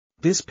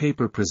This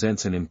paper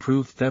presents an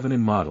improved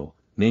Thevenin model,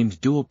 named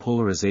Dual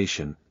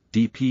Polarization,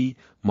 DP,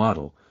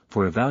 model,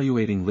 for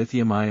evaluating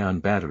lithium-ion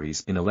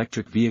batteries in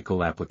electric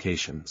vehicle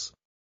applications.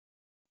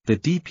 The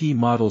DP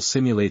model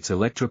simulates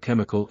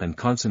electrochemical and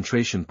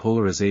concentration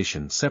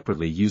polarization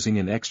separately using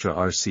an extra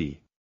RC.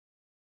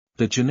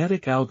 The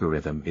genetic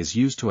algorithm is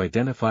used to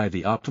identify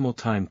the optimal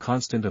time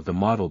constant of the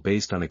model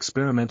based on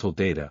experimental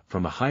data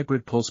from a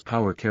hybrid pulse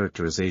power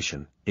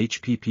characterization,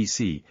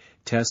 HPPC,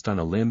 test on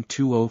a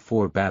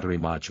LiM-204 battery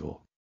module.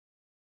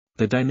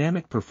 The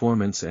dynamic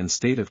performance and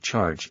state of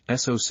charge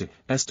 (SOC)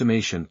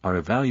 estimation are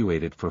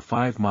evaluated for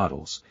 5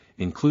 models,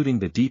 including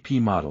the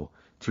DP model,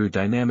 through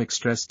dynamic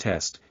stress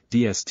test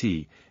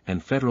 (DST)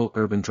 and Federal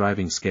Urban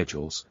Driving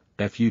Schedules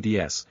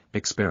 (FUDS)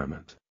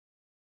 experiment.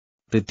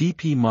 The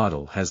DP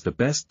model has the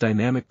best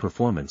dynamic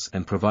performance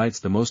and provides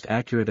the most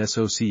accurate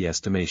SOC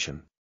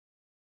estimation.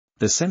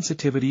 The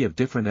sensitivity of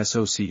different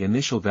SOC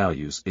initial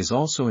values is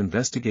also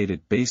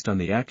investigated based on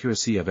the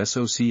accuracy of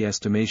SOC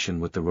estimation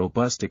with the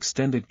robust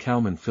extended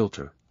Kalman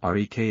filter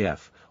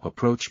 (REKF)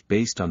 approach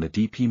based on the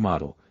DP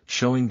model,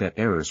 showing that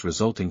errors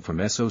resulting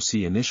from SOC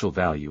initial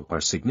value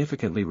are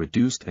significantly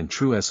reduced and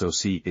true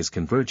SOC is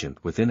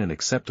convergent within an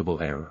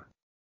acceptable error.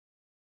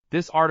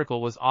 This article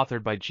was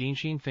authored by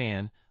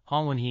Jinxin,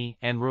 Hongwen,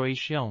 and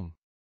Xiong.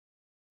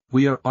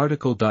 We are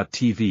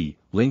RTCLTV,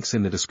 links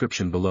in the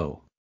description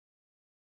below.